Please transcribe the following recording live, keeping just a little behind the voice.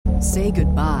Say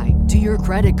goodbye to your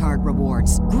credit card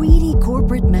rewards. Greedy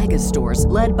corporate mega stores,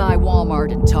 led by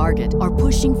Walmart and Target, are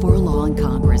pushing for a law in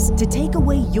Congress to take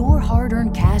away your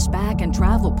hard-earned cash back and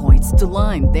travel points to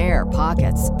line their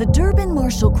pockets. The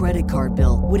Durbin-Marshall credit card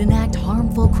bill would enact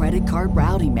harmful credit card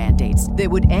routing mandates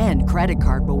that would end credit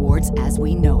card rewards as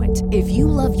we know it. If you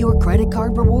love your credit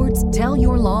card rewards, tell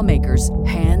your lawmakers,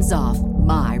 hands off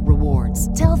my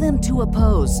rewards. Tell them to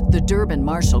oppose the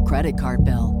Durbin-Marshall credit card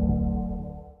bill.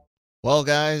 Well,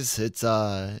 guys,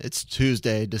 it's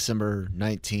Tuesday, December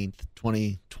 19th,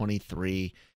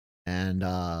 2023,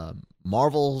 and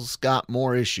Marvel's got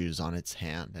more issues on its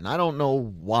hand. And I don't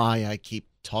know why I keep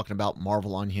talking about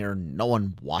Marvel on here. No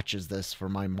one watches this for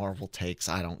my Marvel takes.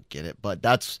 I don't get it, but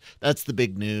that's the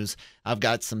big news. I've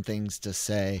got some things to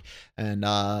say and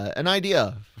an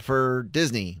idea for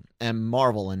Disney and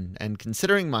Marvel, and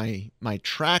considering my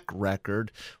track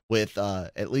record with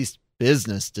at least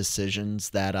business decisions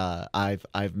that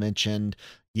I've mentioned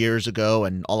years ago,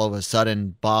 and all of a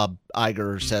sudden Bob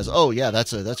Iger says, "Oh yeah,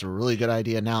 that's a really good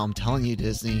idea." Now I'm telling you,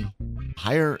 Disney,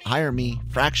 hire me,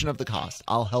 fraction of the cost.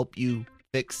 I'll help you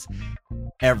fix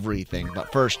everything.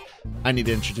 But first, I need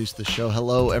to introduce the show.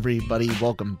 Hello, everybody.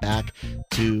 Welcome back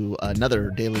to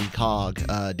another Daily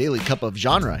COG, Daily Cup of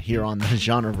Genre here on the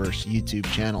Genreverse YouTube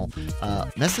channel.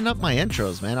 Messing up my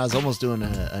intros, man. I was almost doing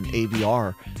an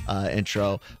AVR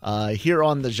intro here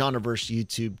on the Genreverse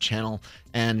YouTube channel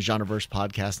and Genreverse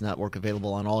Podcast Network,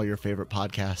 available on all your favorite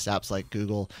podcast apps like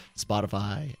Google,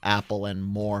 Spotify, Apple, and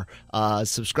more.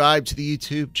 Subscribe to the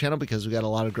YouTube channel because we got a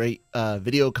lot of great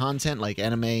video content like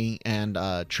anime and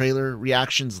trailer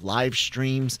reactions, live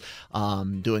streams,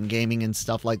 doing gaming and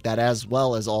stuff like that, as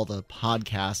well as all the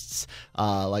podcasts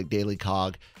like Daily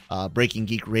COG. Breaking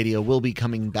Geek Radio will be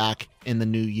coming back in the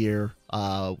new year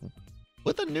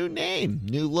with a new name,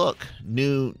 new look,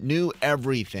 new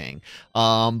everything.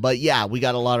 But yeah, we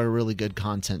got a lot of really good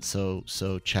content,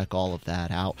 so check all of that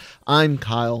out. I'm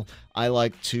Kyle. I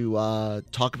like to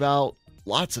talk about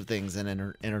lots of things in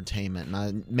entertainment, and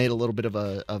I made a little bit of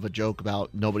a joke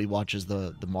about nobody watches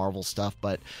the Marvel stuff,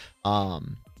 but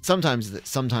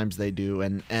sometimes they do,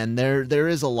 and there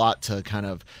is a lot to kind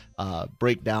of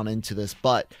break down into this.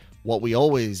 But what we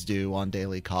always do on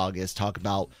Daily COG is talk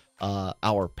about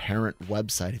our parent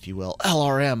website, if you will,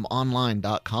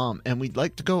 lrmonline.com, and we'd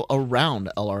like to go around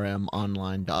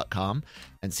lrmonline.com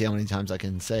and see how many times I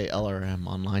can say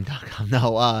lrmonline.com.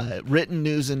 No, written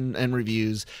news and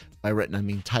reviews. By written, I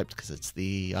mean typed, because it's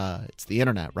the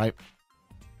internet, right?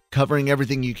 Covering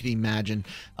everything you can imagine,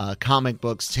 comic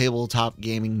books, tabletop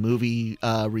gaming, movie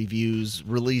reviews,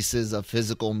 releases of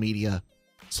physical media.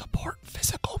 Support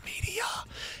physical media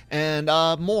and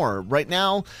more. Right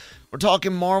now, we're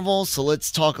talking Marvel, so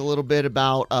let's talk a little bit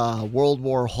about World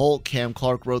War Hulk. Cam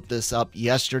Clark wrote this up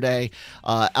yesterday.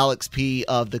 Alex P.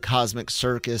 of the Cosmic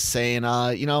Circus saying,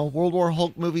 World War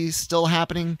Hulk movie's still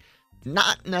happening.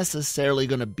 Not necessarily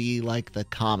going to be like the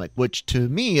comic, which to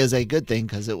me is a good thing,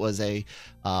 because it was a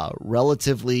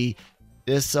relatively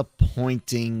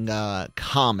disappointing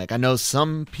comic. I know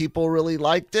some people really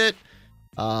liked it.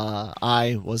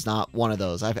 I was not one of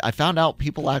those. I found out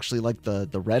people actually like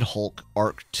the Red Hulk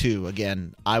arc too.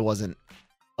 Again, I wasn't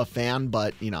a fan,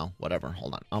 but whatever.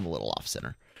 Hold on, I'm a little off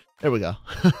center. There we go.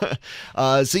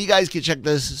 So you guys can check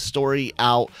this story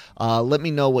out. Let me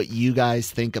know what you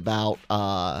guys think about.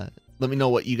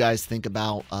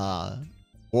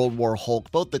 World War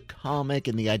Hulk, both the comic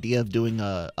and the idea of doing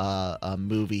a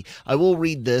movie. I will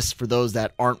read this for those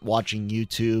that aren't watching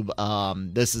YouTube.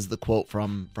 This is the quote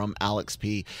from Alex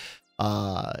P.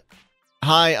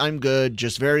 Hi, I'm good.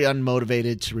 Just very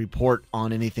unmotivated to report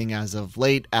on anything as of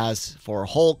late. As for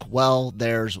Hulk, well,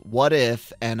 there's What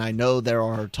If, and I know there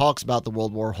are talks about the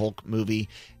World War Hulk movie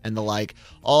and the like.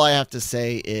 All I have to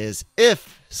say is,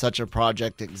 if such a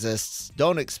project exists,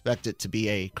 don't expect it to be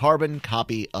a carbon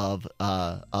copy of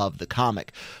the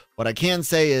comic. What I can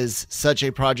say is such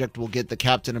a project will get the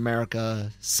Captain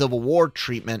America Civil War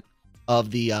treatment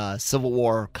of the Civil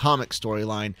War comic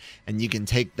storyline, and you can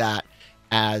take that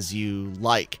as you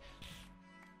like.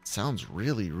 Sounds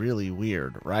really, really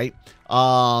weird, right?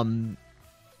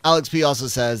 Alex P. also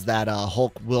says that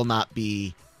Hulk will not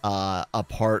be a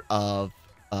part of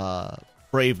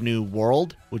Brave New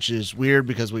World, which is weird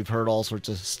because we've heard all sorts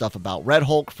of stuff about Red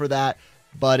Hulk for that.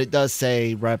 But it does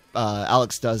say,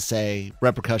 Alex does say,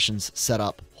 repercussions set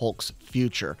up Hulk's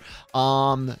future.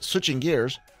 Switching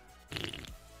gears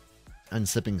and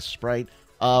sipping Sprite,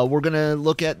 we're going to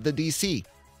look at the DC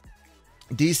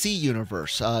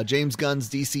universe. James Gunn's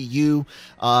DCU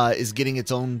is getting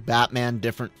its own Batman,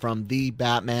 different from the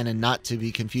Batman, and not to be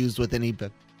confused with any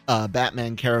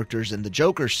Batman characters in the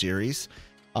Joker series.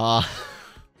 Uh,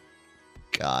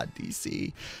 God,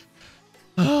 DC.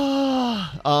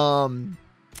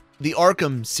 The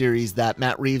Arkham series that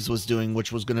Matt Reeves was doing,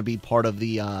 which was going to be part of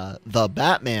the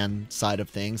Batman side of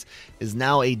things, is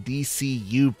now a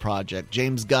DCU project.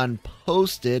 James Gunn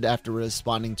posted after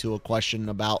responding to a question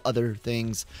about other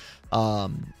things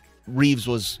Reeves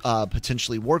was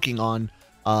potentially working on.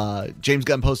 James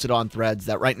Gunn posted on Threads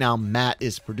that right now Matt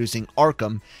is producing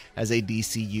Arkham as a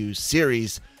DCU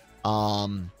series.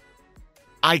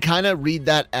 I kind of read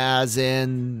that as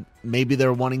in maybe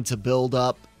they're wanting to build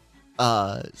up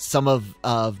some of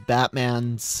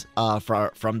Batman's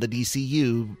from the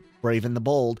DCU, Brave and the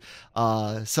Bold,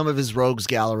 some of his rogues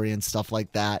gallery and stuff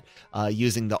like that,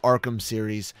 using the Arkham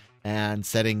series and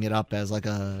setting it up as like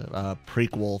a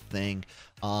prequel thing.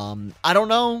 I don't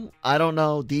know.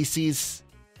 DC's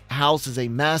house is a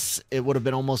mess. It would have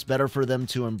been almost better for them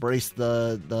to embrace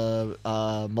the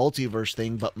multiverse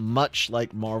thing, but much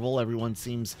like Marvel, everyone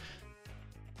seems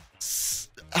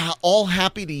all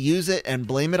happy to use it and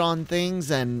blame it on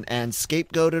things and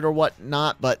scapegoat it or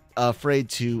whatnot, but afraid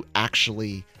to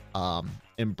actually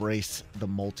embrace the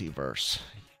multiverse.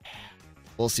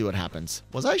 We'll see what happens.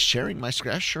 Was I sharing my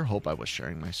screen? I sure hope I was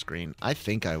sharing my screen. I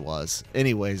think I was.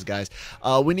 Anyways, guys,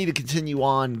 we need to continue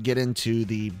on, get into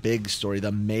the big story,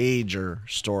 the major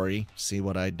story. See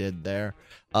what I did there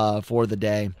for the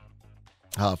day.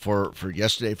 For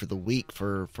yesterday, for the week,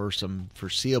 for some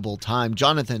foreseeable time.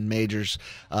 Jonathan Majors,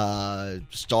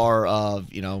 star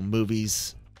of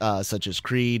movies such as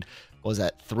Creed, was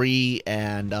at 3,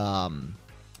 and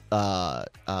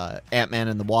Ant-Man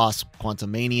and the Wasp,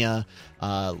 Quantumania,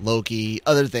 Loki,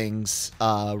 other things,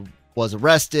 was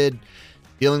arrested,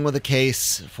 dealing with a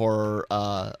case for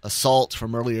assault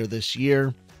from earlier this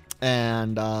year,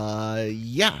 and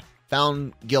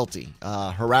found guilty.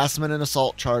 Harassment and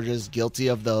assault charges, guilty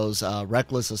of those,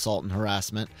 reckless assault and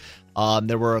harassment.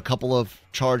 There were a couple of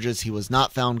charges he was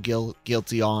not found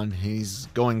guilty on. He's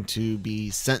going to be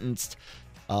sentenced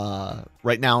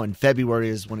right now in February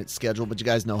is when it's scheduled, but you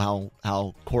guys know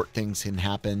how court things can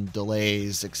happen,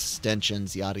 delays,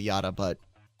 extensions, yada yada, but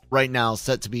right now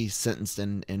set to be sentenced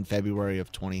in February of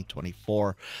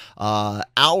 2024.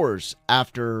 Hours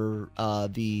after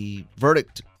the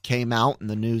verdict came out and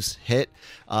the news hit,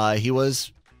 he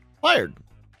was fired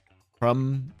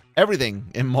from everything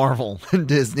in Marvel and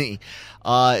Disney.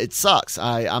 It sucks.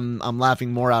 I'm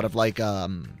laughing more out of like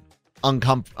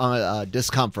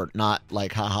discomfort, not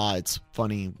like haha, it's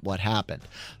funny what happened.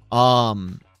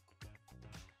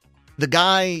 The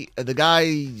guy,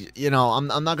 I'm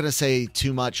not going to say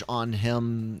too much on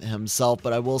himself,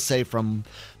 but I will say from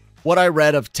what I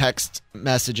read of text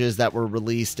messages that were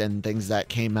released and things that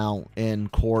came out in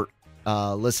court,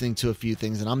 listening to a few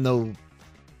things, and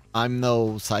I'm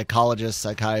no psychologist,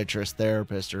 psychiatrist,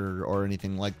 therapist, or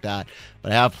anything like that,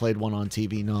 but I have played one on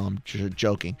TV. No, I'm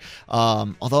joking.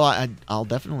 Although I'll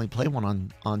definitely play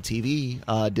one on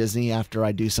TV, Disney, after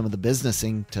I do some of the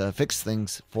businessing to fix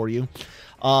things for you.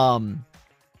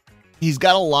 He's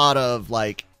got a lot of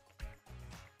like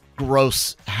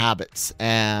gross habits,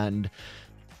 and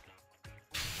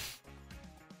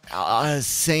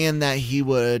saying that he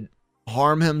would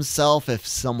harm himself if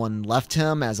someone left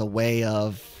him as a way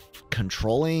of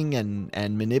controlling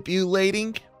and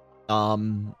manipulating.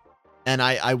 And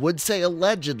I would say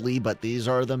allegedly, but these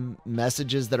are the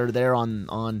messages that are there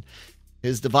on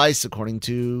his device, according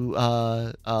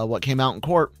to what came out in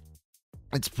court.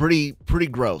 It's pretty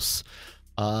gross.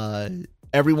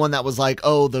 Everyone that was like,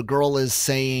 oh, the girl is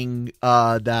saying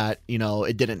that,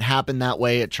 it didn't happen that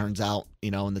way. It turns out,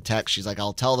 in the text, she's like,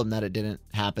 I'll tell them that it didn't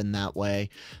happen that way.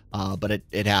 But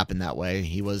it happened that way.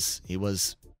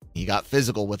 He got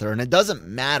physical with her, and it doesn't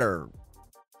matter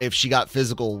if she got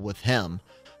physical with him.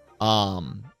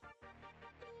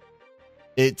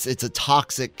 It's a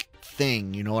toxic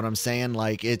thing. You know what I'm saying?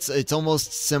 Like it's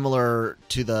almost similar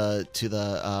to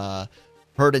the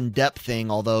Hurt and Depp thing,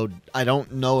 although I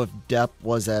don't know if Depp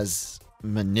was as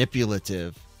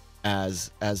manipulative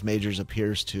as Majors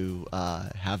appears to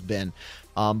have been.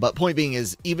 But point being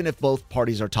is, even if both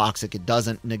parties are toxic, it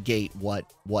doesn't negate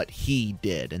what he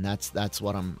did, and that's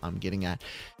what I'm getting at.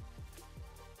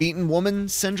 Beaten woman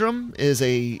syndrome is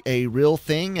a real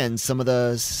thing, and some of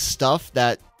the stuff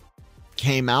that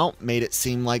came out made it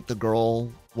seem like the girl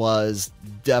was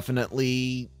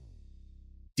definitely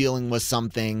dealing with some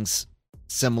things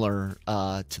similar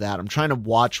to that. I'm trying to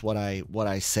watch what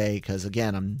I say, because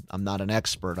again, I'm not an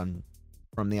expert. I'm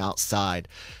from the outside.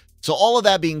 So all of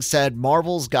that being said,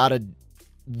 Marvel's got to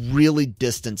really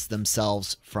distance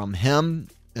themselves from him.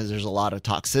 because there's a lot of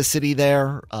toxicity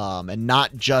there, and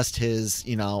not just his,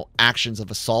 actions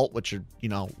of assault, which are,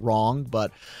 wrong,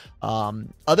 but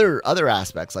other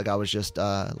aspects, like I was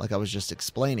just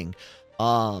explaining.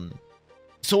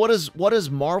 So what does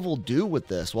Marvel do with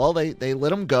this? Well, they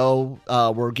let him go.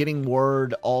 We're getting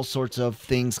word, all sorts of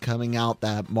things coming out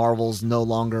that Marvel's no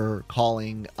longer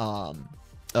calling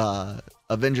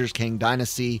Avengers Kang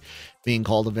Dynasty, being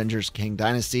called Avengers Kang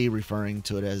Dynasty, referring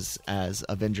to it as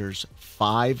Avengers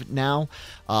 5 now.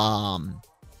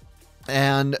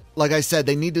 And like I said,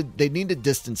 they need to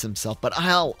distance himself. But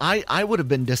I would have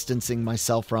been distancing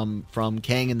myself from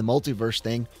Kang in the multiverse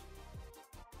thing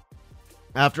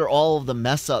after all of the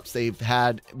mess ups they've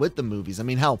had with the movies. I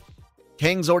mean, hell,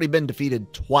 Kang's already been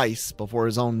defeated twice before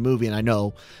his own movie, and I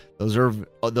know those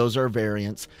are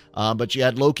variants. But you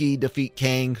had Loki defeat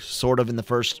Kang sort of in the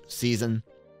first season,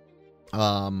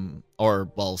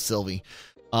 Sylvie.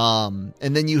 And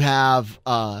then you have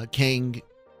Kang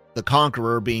the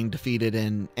Conqueror being defeated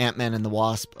in Ant-Man and the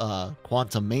Wasp,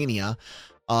 Quantumania.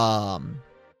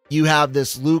 You have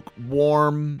this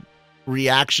lukewarm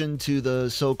reaction to the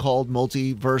so-called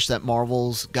multiverse that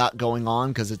Marvel's got going on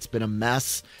because it's been a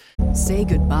mess. Say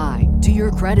goodbye to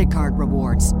your credit card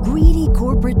rewards. Greedy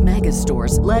corporate mega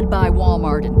stores, led by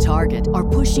Walmart and Target, are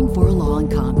pushing for a law in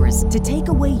Congress to take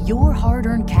away your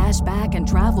hard-earned cash back and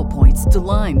travel points to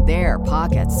line their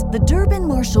pockets. The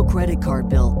Durbin-Marshall credit card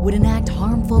bill would enact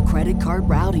harmful credit card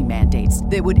routing mandates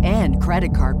that would end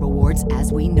credit card rewards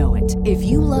as we know it. If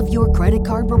you love your credit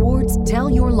card rewards, tell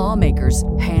your lawmakers,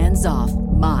 hands off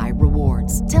my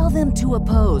rewards. Tell them to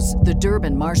oppose the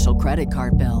Durbin-Marshall credit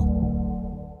card bill.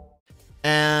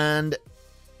 And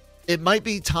it might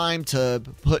be time to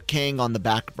put Kang on the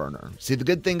back burner. See, the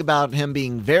good thing about him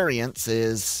being variants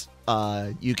is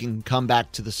you can come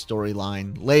back to the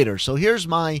storyline later. So here's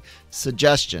my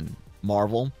suggestion,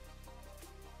 Marvel.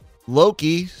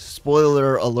 Loki,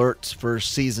 spoiler alert for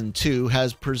season 2,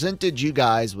 has presented you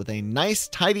guys with a nice,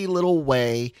 tidy little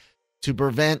way to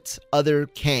prevent other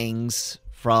Kangs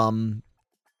from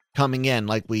coming in,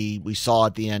 like we saw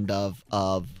at the end of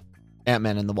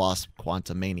Ant-Man and the Wasp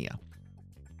Quantumania.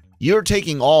 You're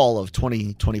taking all of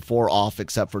 2024 off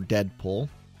except for Deadpool.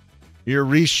 You're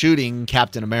reshooting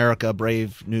Captain America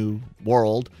Brave New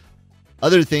World.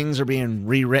 Other things are being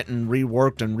rewritten,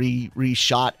 reworked, and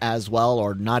reshot as well,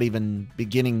 or not even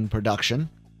beginning production.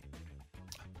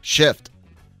 Shift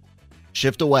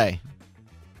away.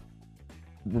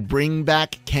 Bring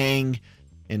back Kang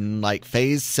in like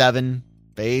phase 7,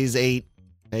 phase 8,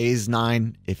 phase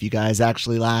 9, if you guys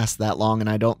actually last that long, and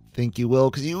I don't think you will,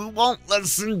 because you won't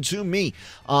listen to me.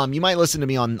 You might listen to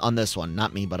me on this one,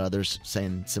 not me, but others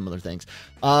saying similar things.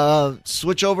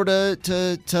 Switch over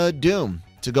to Doom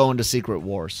to go into Secret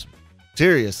Wars.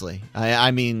 Seriously, I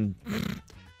mean,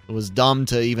 it was dumb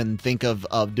to even think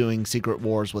of doing Secret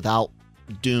Wars without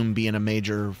Doom being a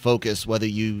major focus, whether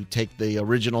you take the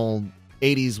original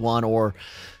 80s one or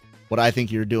what I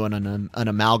think you're doing, an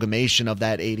amalgamation of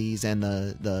that 80s and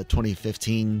the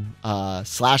 2015 /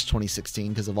 2016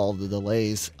 because of all of the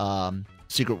delays,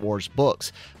 Secret Wars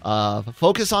books.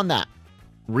 Focus on that.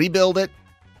 Rebuild it.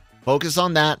 Focus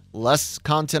on that. Less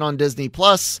content on Disney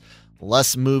Plus.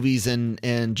 Less movies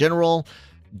in general.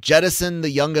 Jettison the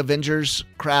Young Avengers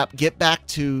crap. Get back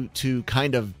to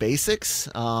kind of basics.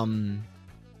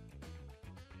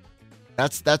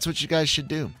 That's what you guys should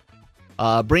do.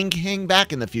 Bring Kang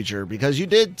back in the future because you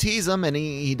did tease him, and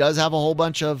he does have a whole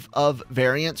bunch of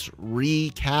variants.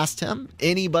 Recast him.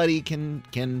 Anybody can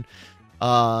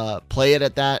play it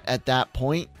at that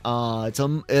point. It's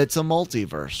a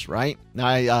multiverse, right?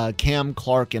 Now, Cam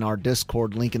Clark in our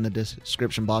Discord, link in the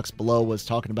description box below, was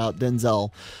talking about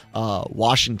Denzel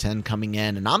Washington coming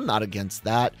in, and I'm not against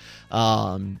that.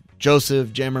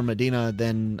 Joseph Jammer Medina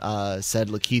then said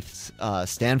Lakeith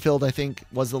Stanfield, I think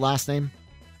was the last name.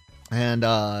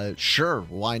 And sure,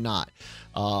 why not?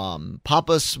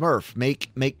 Papa Smurf,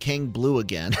 make Kang blue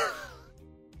again.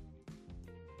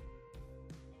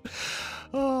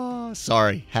 Oh,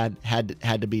 sorry, had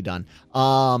to be done.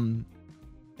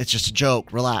 It's just a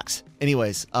joke. Relax.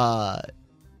 Anyways,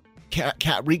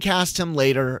 recast him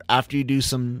later after you do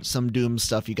some Doom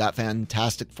stuff. You got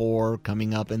Fantastic Four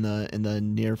coming up in the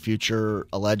near future,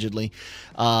 allegedly.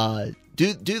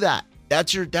 Do that.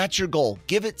 That's your goal.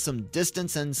 Give it some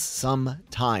distance and some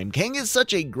time. Kang is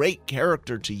such a great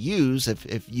character to use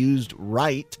if used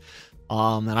right.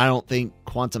 And I don't think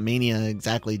Quantumania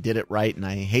exactly did it right. And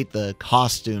I hate the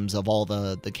costumes of all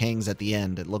the Kangs at the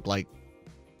end. It looked like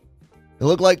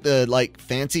the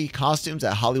fancy costumes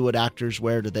that Hollywood actors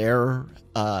wear to their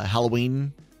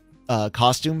Halloween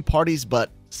costume parties,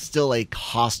 but still a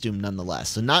costume nonetheless.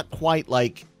 So not quite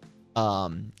like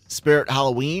Spirit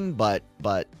Halloween, but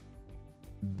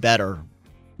better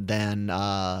than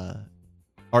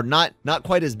or not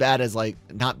quite as bad as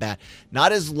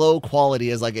not as low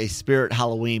quality as like a Spirit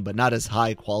Halloween, but not as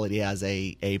high quality as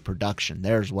a production.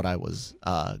 There's what I was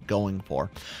going for.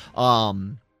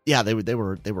 Yeah, they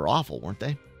were awful, weren't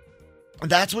they?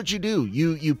 That's what you do.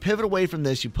 You pivot away from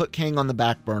this. You put Kang on the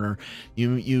back burner.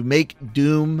 You make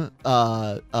Doom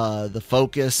the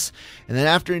focus, and then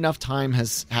after enough time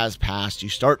has passed, you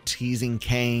start teasing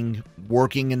Kang,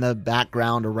 working in the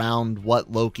background around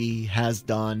what Loki has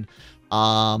done,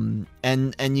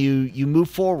 and you move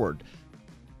forward,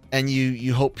 and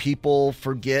you hope people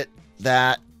forget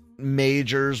that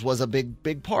Majors was a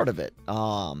big part of it.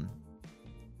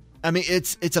 I mean,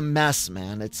 it's a mess,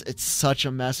 man. It's such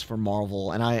a mess for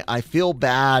Marvel, and I feel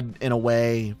bad in a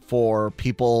way for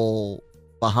people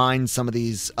behind some of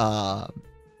these projects,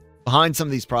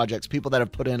 people that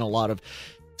have put in a lot of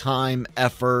time,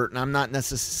 effort, and I'm not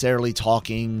necessarily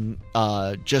talking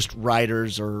just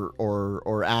writers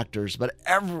or actors, but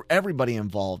everybody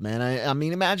involved, man. I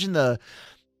mean, imagine the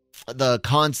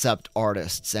concept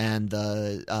artists and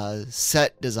the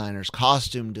set designers,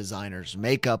 costume designers,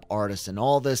 makeup artists, and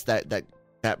all this that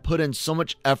put in so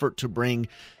much effort to bring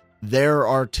their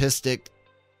artistic,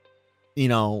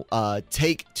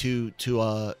 take to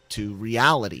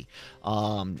reality.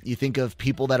 You think of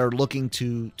people that are looking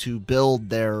to build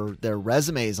their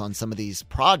resumes on some of these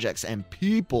projects, and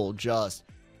people just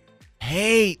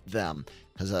hate them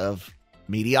because of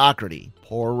mediocrity,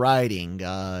 poor writing,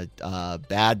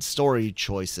 bad story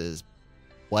choices,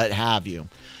 what have you.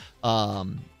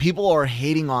 People are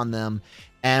hating on them,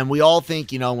 and we all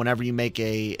think, whenever you make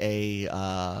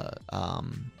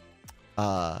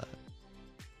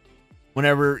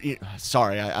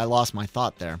sorry, I lost my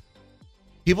thought there.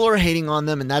 People are hating on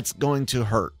them, and that's going to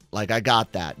hurt. Like, I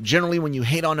got that. Generally, when you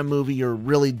hate on a movie, you're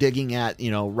really digging at,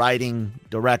 writing,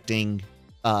 directing,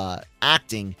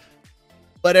 acting.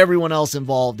 But everyone else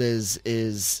involved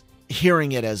is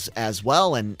hearing it as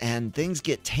well, and things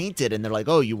get tainted, and they're like,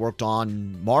 oh, you worked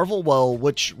on Marvel? Well,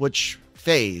 which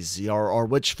phase or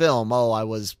which film? Oh, I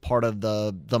was part of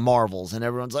the Marvels, and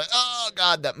everyone's like, oh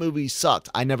God, that movie sucked.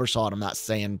 I never saw it. I'm not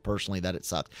saying personally that it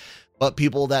sucked, but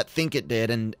people that think it did,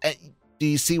 and do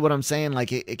you see what I'm saying?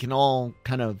 Like, it can all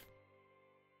kind of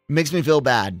makes me feel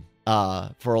bad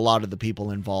for a lot of the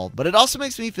people involved, but it also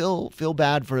makes me feel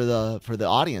bad for the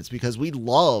audience, because we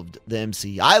loved the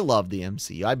MCU. I loved the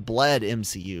MCU. I bled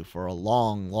MCU for a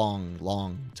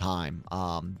long time.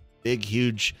 Big,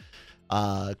 huge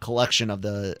collection of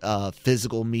the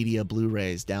physical media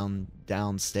Blu-rays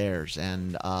downstairs,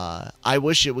 and I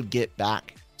wish it would get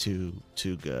back to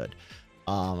good.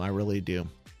 I really do.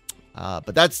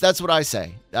 But that's what I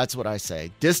say. That's what I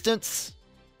say. Distance.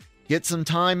 Get some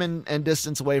time and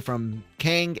distance away from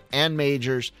Kang and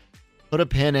Majors. Put a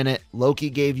pin in it. Loki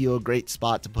gave you a great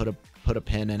spot to put a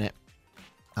pin in it.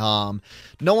 No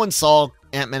one saw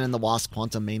Ant-Man and the Wasp: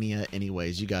 Quantumania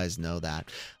anyways. You guys know that.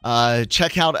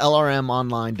 Check out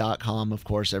LRMonline.com, of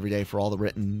course, every day for all the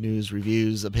written news,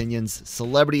 reviews, opinions,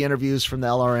 celebrity interviews from the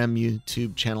LRM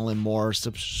YouTube channel, and more.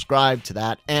 Subscribe to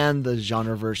that and the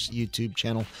Genreverse YouTube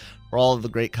channel for all of the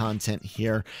great content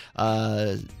here.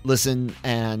 Listen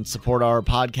and support our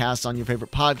podcast on your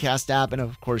favorite podcast app. And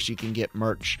of course, you can get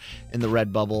merch in the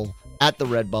Redbubble at the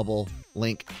Redbubble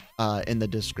link in the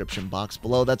description box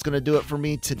below. That's going to do it for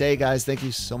me today, guys. Thank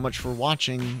you so much for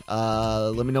watching.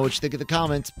 Let me know what you think in the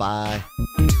comments. Bye.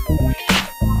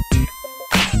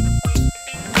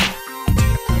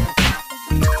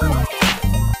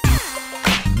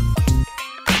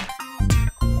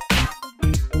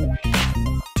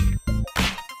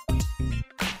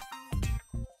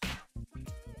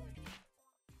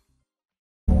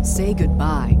 Say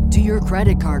goodbye to your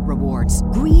credit card rewards.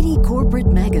 Greedy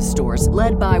corporate mega stores,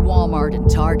 led by Walmart and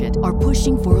Target, are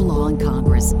pushing for a law in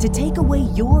Congress to take away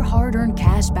your hard-earned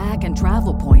cash back and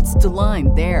travel points to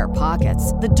line their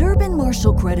pockets. The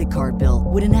Durbin-Marshall credit card bill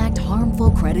would enact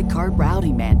harmful credit card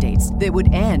routing mandates that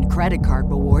would end credit card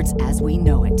rewards as we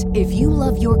know it. If you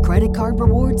love your credit card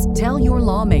rewards, tell your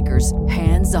lawmakers,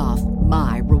 hands off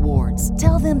my rewards.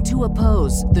 Tell them to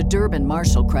oppose the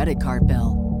Durbin-Marshall credit card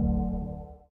bill.